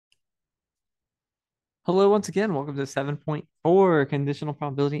Hello, once again. Welcome to 7.4 conditional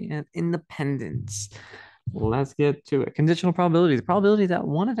probability and independence. Let's get to it. Conditional probability, the probability that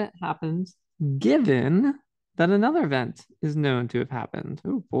one event happens given that another event is known to have happened.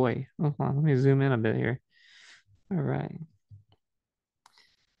 Oh boy. Hold on, let me zoom in a bit here. All right.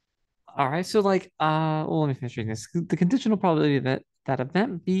 All right. So let me finish reading this. The conditional probability that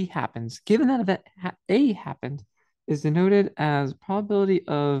event B happens, given that event A happened, is denoted as probability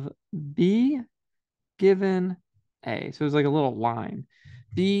of B given A. So it's like a little line.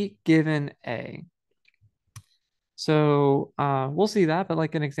 B given A. So we'll see that, but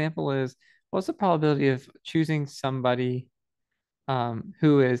like an example is what's the probability of choosing somebody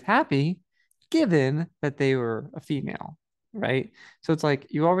who is happy given that they were a female, right? So it's like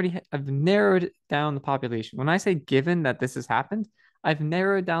you already have narrowed down the population. When I say given that this has happened, I've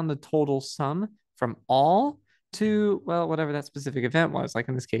narrowed down the total sum from all to, well, whatever that specific event was, like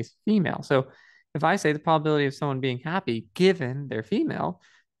in this case, female. So if I say the probability of someone being happy given they're female,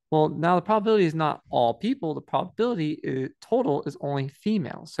 well, now the probability is not all people. The probability total is only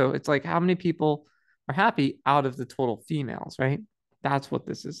females. So it's like how many people are happy out of the total females, right? That's what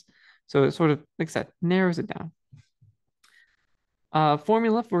this is. So it sort of, like I said, narrows it down.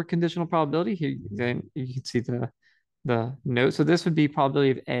 Formula for conditional probability. Here, then you can see the note. So this would be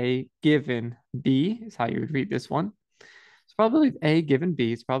probability of A given B is how you would read this one. So probability of A given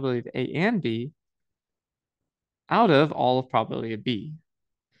B is probability of A and B out of all of probability of B.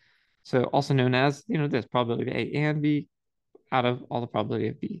 So also known as, this probability of A and B out of all the probability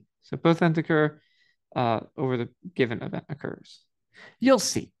of B. So both events occur over the given event occurs. You'll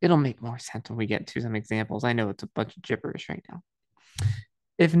see. It'll make more sense when we get to some examples. I know it's a bunch of gibberish right now.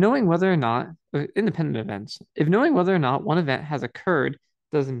 If knowing whether or not, independent events, if knowing whether or not one event has occurred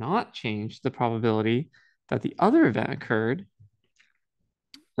does not change the probability that the other event occurred,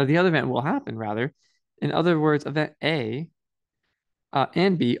 that the other event will happen, rather. In other words, event A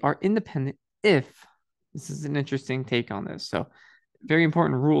and B are independent if, this is an interesting take on this. So, very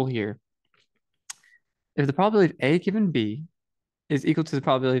important rule here. If the probability of A given B is equal to the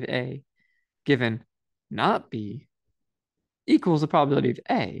probability of A given not B equals the probability of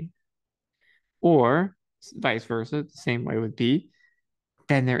A, or vice versa, the same way with B,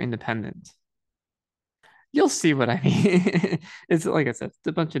 then they're independent. You'll see what I mean. It's like I said, it's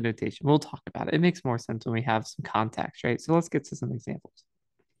a bunch of notation. We'll talk about it. It makes more sense when we have some context, right? So let's get to some examples.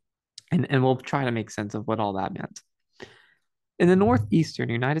 And we'll try to make sense of what all that meant. In the northeastern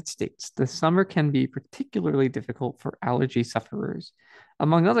United States, the summer can be particularly difficult for allergy sufferers.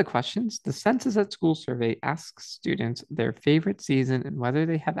 Among other questions, the Census at School survey asks students their favorite season and whether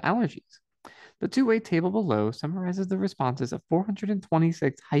they have allergies. The two-way table below summarizes the responses of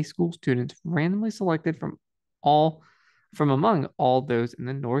 426 high school students randomly selected from among all those in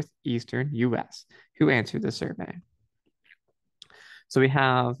the northeastern U.S. who answered the survey. So we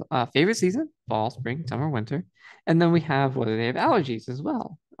have favorite season, fall, spring, summer, winter, and then we have whether they have allergies as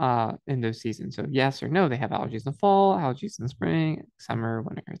well in those seasons. So yes or no, they have allergies in the fall, allergies in the spring, summer,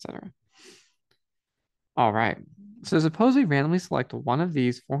 winter, etc. All right. So suppose we randomly select one of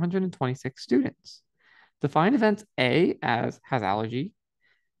these 426 students. Define events A as has allergy,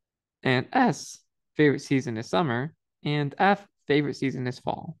 and S, favorite season is summer, and F, favorite season is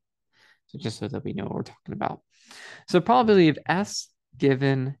fall. So just so that we know what we're talking about. So probability of S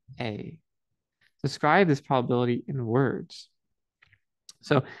given A. Describe this probability in words.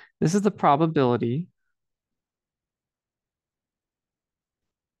 So this is the probability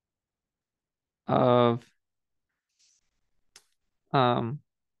of um,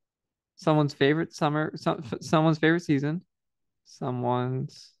 someone's favorite someone's favorite season,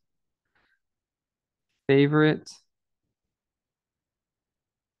 someone's favorite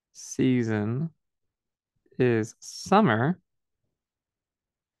season is summer,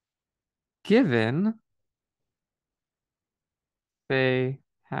 given they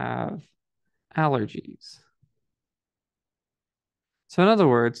have allergies. So in other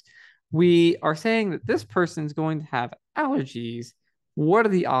words, we are saying that this person is going to have allergies. What are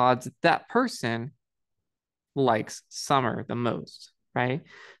the odds that person likes summer the most, right?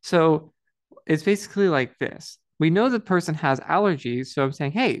 So it's basically like this. We know the person has allergies, so I'm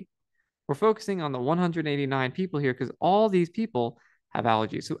saying, hey, we're focusing on the 189 people here because all these people have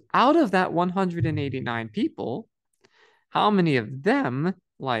allergies. So out of that 189 people, how many of them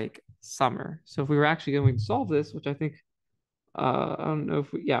like summer? So if we were actually going to solve this, which I think I don't know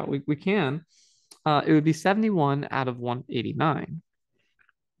if we can. It would be 71 out of 189.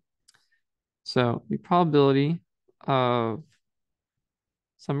 So the probability of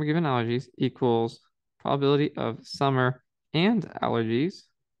summer given allergies equals probability of summer and allergies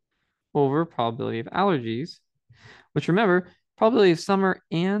over probability of allergies, which remember, probability of summer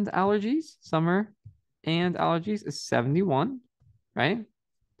and allergies is 71, right?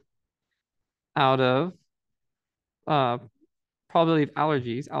 Out of uh, probability of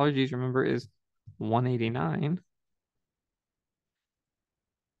allergies, remember, is 189,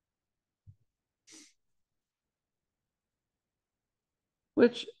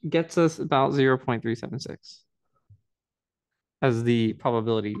 which gets us about 0.376 as the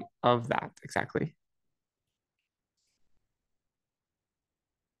probability of that exactly.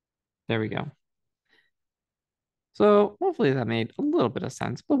 There we go. So hopefully that made a little bit of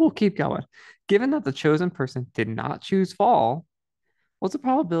sense, but we'll keep going. Given that the chosen person did not choose fall, what's the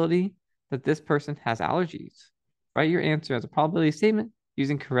probability that this person has allergies? Write your answer as a probability statement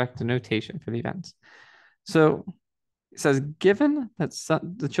using correct notation for the events. So it says, given that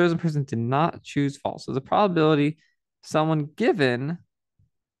the chosen person did not choose fall, so the probability someone given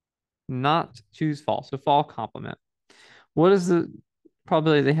not choose fall, so fall complement. What is the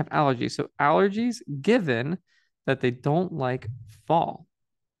probability they have allergies? So allergies given that they don't like fall.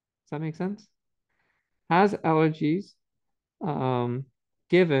 Does that make sense? Has allergies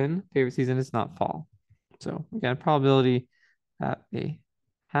given favorite season is not fall. So again, probability that they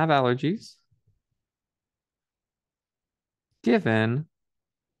have allergies given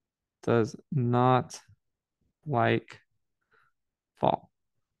does not like fall,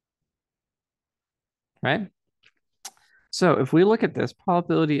 right? So if we look at this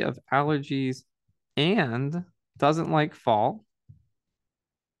probability of allergies and doesn't like fall,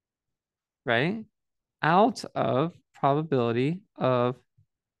 right? Out of probability of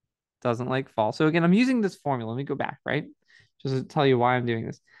doesn't like fall. So again, I'm using this formula. Let me go back, right? Just to tell you why I'm doing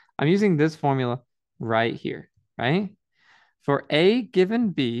this. I'm using this formula right here, right? For A given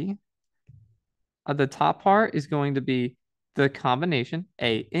B, the top part is going to be the combination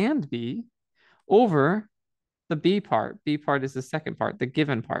A and B over the B part. B part is the second part, the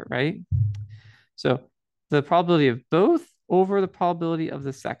given part, right? So the probability of both over the probability of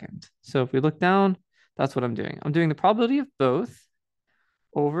the second. So if we look down, that's what I'm doing. I'm doing the probability of both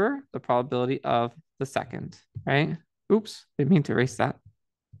over the probability of the second, right? Oops, didn't mean to erase that,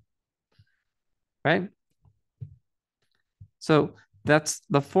 right? So that's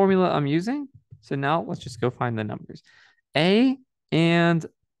the formula I'm using. So now let's just go find the numbers. A and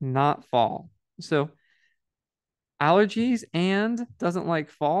not fall. So allergies and doesn't like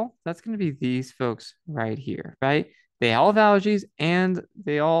fall. That's going to be these folks right here, right? They all have allergies and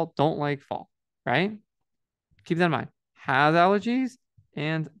they all don't like fall, right? Keep that in mind. Has allergies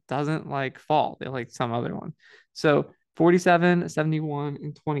and doesn't like fall. They like some other one. So 47, 71,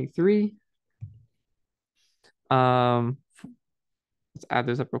 and 23. Um, let's add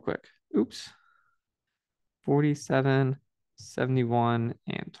those up real quick. Oops. 47, 71,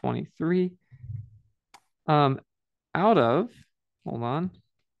 and 23. Um, out of, hold on,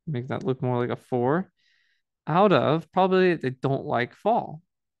 make that look more like a 4. Out of probably they don't like fall.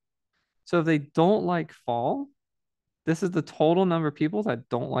 So if they don't like fall, this is the total number of people that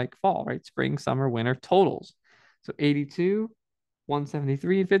don't like fall, right? Spring, summer, winter totals. So 82,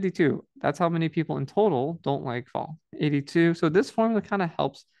 173, and 52. That's how many people in total don't like fall. 82. So this formula kind of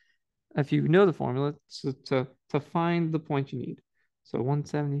helps if you know the formula to find the point you need. So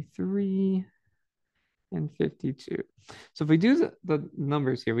 173 and 52. So if we do the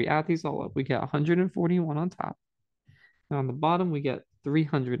numbers here, we add these all up, we get 141 on top. And on the bottom, we get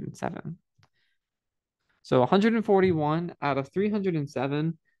 307. So 141 out of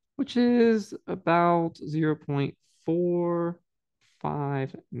 307, which is about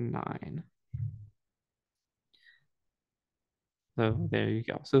 0.459. So there you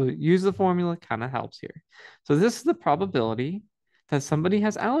go. So use the formula kind of helps here. So this is the probability that somebody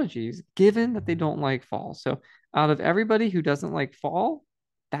has allergies given that they don't like fall. So out of everybody who doesn't like fall,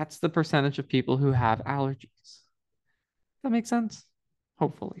 that's the percentage of people who have allergies. That makes sense?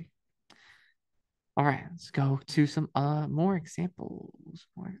 Hopefully. All right, let's go to some more examples.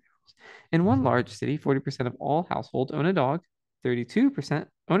 In one large city, 40% of all households own a dog, 32%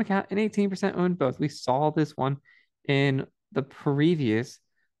 own a cat, and 18% own both. We saw this one in the previous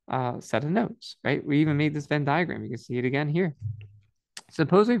set of notes, right? We even made this Venn diagram. You can see it again here.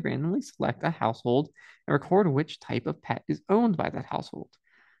 Suppose we randomly select a household and record which type of pet is owned by that household.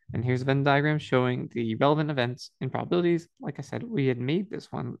 And here's a Venn diagram showing the relevant events and probabilities. Like I said, we had made this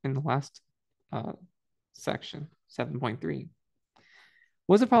one in the last section, 7.3.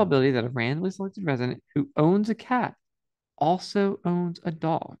 What's the probability that a randomly selected resident who owns a cat also owns a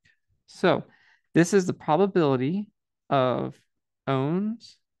dog? So this is the probability of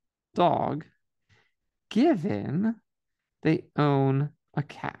owns dog given they own a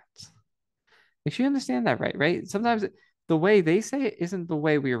cat. Make sure you understand that right? Sometimes the way they say it isn't the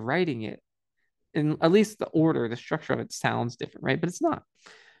way we're writing it. In at least the order, the structure of it sounds different, right? But it's not.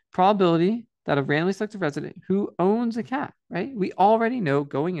 Probability that a randomly selected resident who owns a cat, right? We already know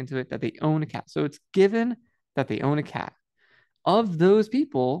going into it that they own a cat. So it's given that they own a cat. Of those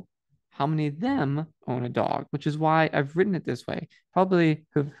people, how many of them own a dog? Which is why I've written it this way. Probably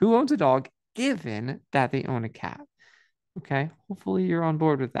who owns a dog given that they own a cat. Okay, hopefully you're on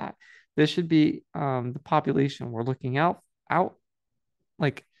board with that. This should be the population we're looking out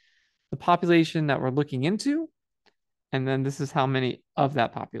like the population that we're looking into, and then this is how many of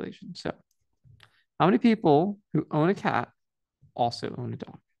that population. So, how many people who own a cat also own a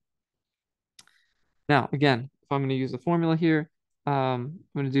dog? Now, again, if I'm going to use the formula here, I'm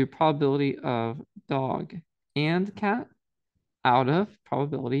going to do probability of dog and cat out of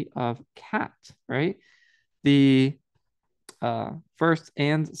probability of cat, right? The first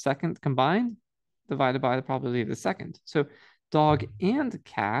and second combined divided by the probability of the second. So dog and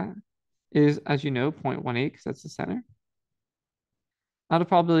cat is, as you know, 0.18 because that's the center. Now the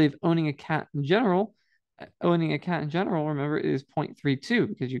probability of owning a cat in general, remember, is 0.32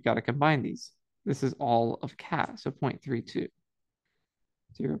 because you've got to combine these. This is all of cat, so 0.32.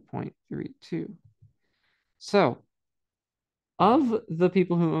 0.32. So of the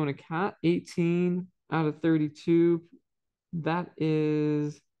people who own a cat, 18 out of 32, that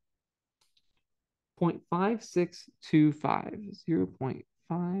is 0.5625.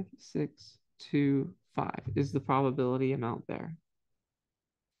 0.5625 is the probability amount there.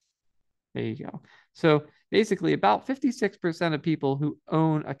 There you go. So basically, about 56% of people who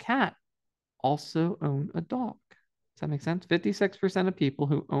own a cat also own a dog. Does that make sense? 56% of people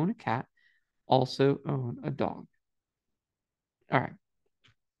who own a cat also own a dog. All right.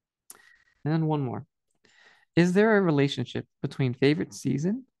 And then one more. Is there a relationship between favorite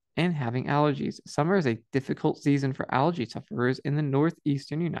season and having allergies? Summer is a difficult season for allergy sufferers in the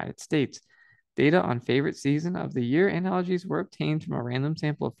northeastern United States. Data on favorite season of the year and allergies were obtained from a random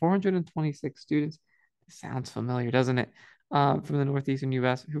sample of 426 students. This sounds familiar, doesn't it? From the northeastern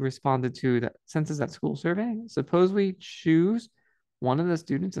U.S. who responded to the Census at School survey. Suppose we choose one of the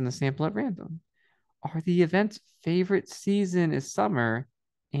students in the sample at random. Are the event's favorite season is summer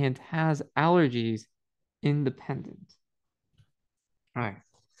and has allergies independent? All right.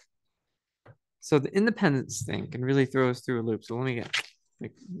 So the independence thing can really throw us through a loop. So let me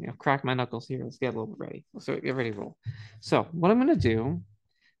crack my knuckles here. Let's get a little bit ready. So get ready to roll. So what I'm going to do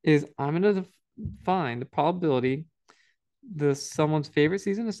is I'm going to find the probability someone's favorite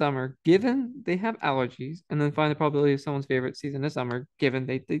season is summer given they have allergies, and then find the probability of someone's favorite season is summer given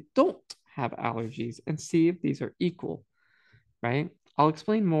they don't have allergies, and see if these are equal, right? I'll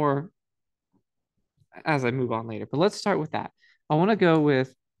explain more as I move on later, but let's start with that. I want to go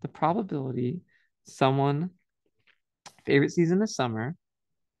with the probability someone favorite season is summer,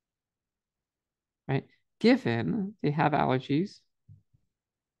 right? Given they have allergies.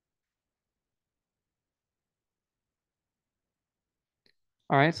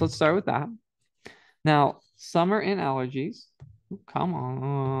 All right, so let's start with that. Now, summer and allergies. Come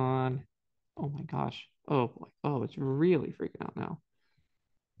on. Oh my gosh. Oh boy. Oh, it's really freaking out now.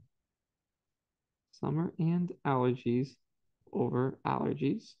 Summer and allergies over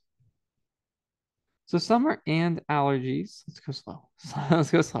allergies. So summer and allergies. Let's go slow.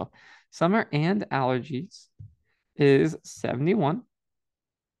 Let's go slow. Summer and allergies is 71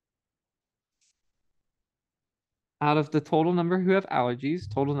 out of the total number who have allergies.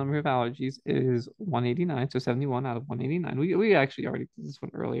 Total number of allergies is 189. So 71 out of 189. We actually already did this one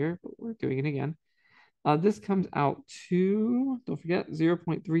earlier, but we're doing it again. This comes out to, don't forget,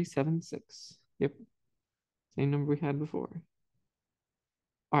 0.376. Yep. Same number we had before.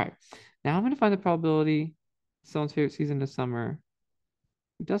 All right. Now I'm going to find the probability someone's favorite season is summer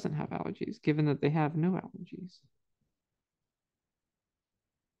who doesn't have allergies, given that they have no allergies.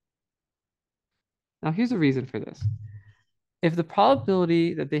 Now, here's the reason for this. If the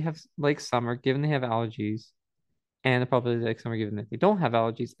probability that they have like summer, given they have allergies, and the probability like summer, given that they don't have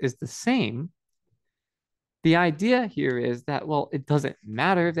allergies, is the same, the idea here is that, well, it doesn't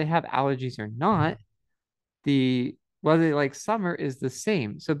matter if they have allergies or not. Whether they like summer is the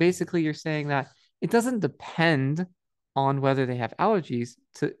same. So basically, you're saying that it doesn't depend on whether they have allergies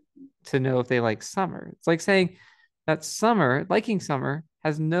to know if they like summer. It's like saying that liking summer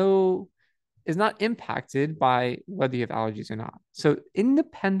is not impacted by whether you have allergies or not. So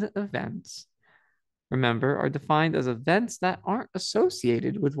independent events, remember, are defined as events that aren't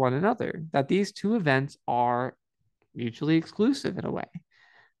associated with one another, that these two events are mutually exclusive in a way,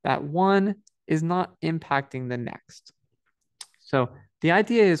 that one is not impacting the next. So The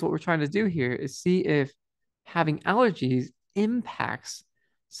idea is what we're trying to do here is see if having allergies impacts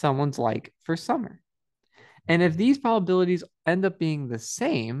someone's like for summer. And if these probabilities end up being the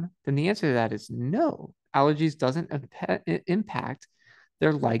same, then the answer to that is no. Allergies doesn't impact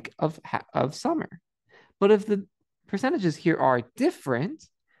their like of summer. But if the percentages here are different,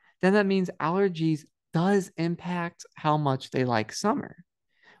 then that means allergies does impact how much they like summer,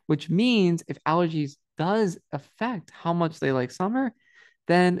 which means if allergies does affect how much they like summer,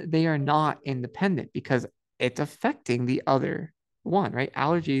 then they are not independent because it's affecting the other one, right?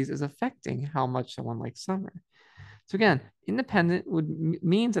 Allergies is affecting how much someone likes summer. So again, independent would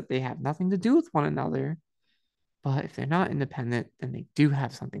means that they have nothing to do with one another. But if they're not independent, then they do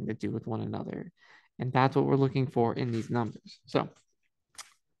have something to do with one another. And that's what we're looking for in these numbers. So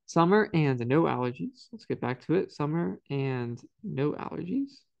summer and no allergies. Let's get back to it. Summer and no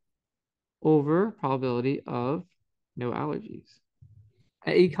allergies over probability of no allergies.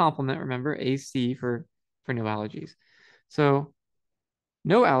 A complement, remember, AC for no allergies. So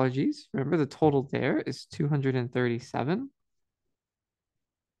no allergies, remember the total there is 237.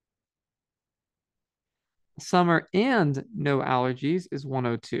 Summer and no allergies is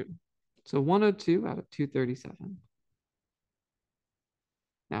 102. So 102 out of 237.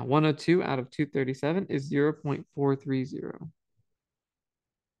 Now 102 out of 237 is 0.430.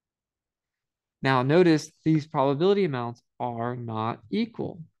 Now notice these probability amounts are not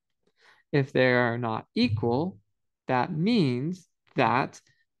equal. If they are not equal, that means that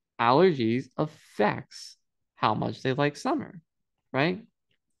allergies affects how much they like summer, right?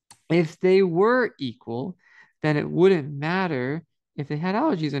 If they were equal, then it wouldn't matter if they had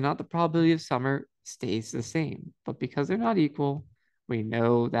allergies or not. The probability of summer stays the same. But because they're not equal, we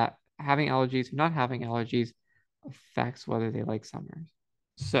know that having allergies or not having allergies affects whether they like summer.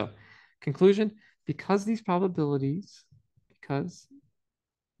 So, conclusion, because these probabilities,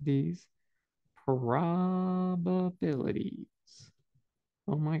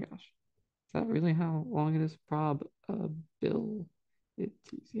 oh my gosh, is that really how long it is? Probabilities.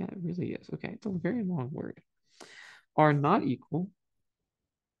 Yeah, it really is. Okay, it's a very long word. Are not equal.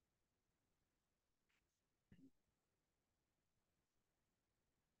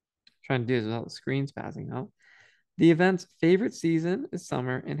 Trying to do this without the screen spazzing out. The event's favorite season is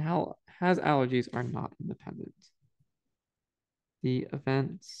summer, and how has allergies are not independent. The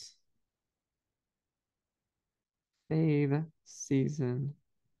event's fave season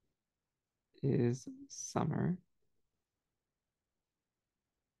is summer,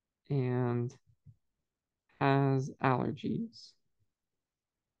 and has allergies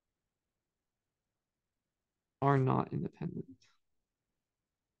are not independent.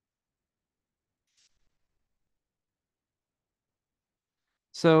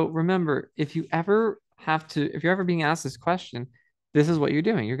 So remember, if you're ever being asked this question, this is what you're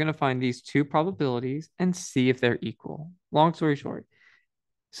doing. You're going to find these two probabilities and see if they're equal. Long story short.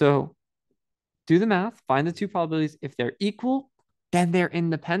 So do the math, find the two probabilities. If they're equal, then they're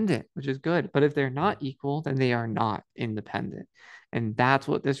independent, which is good. But if they're not equal, then they are not independent. And that's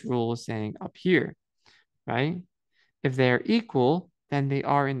what this rule is saying up here, right? If they're equal, then they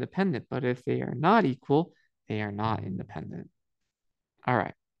are independent. But if they are not equal, they are not independent. All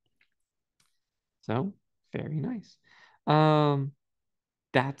right. So very nice. Um,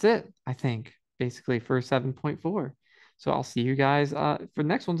 that's it, I think, basically for 7.4. So I'll see you guys. For the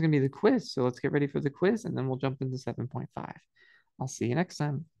next one's gonna be the quiz. So let's get ready for the quiz and then we'll jump into 7.5. I'll see you next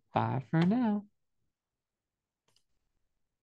time. Bye for now.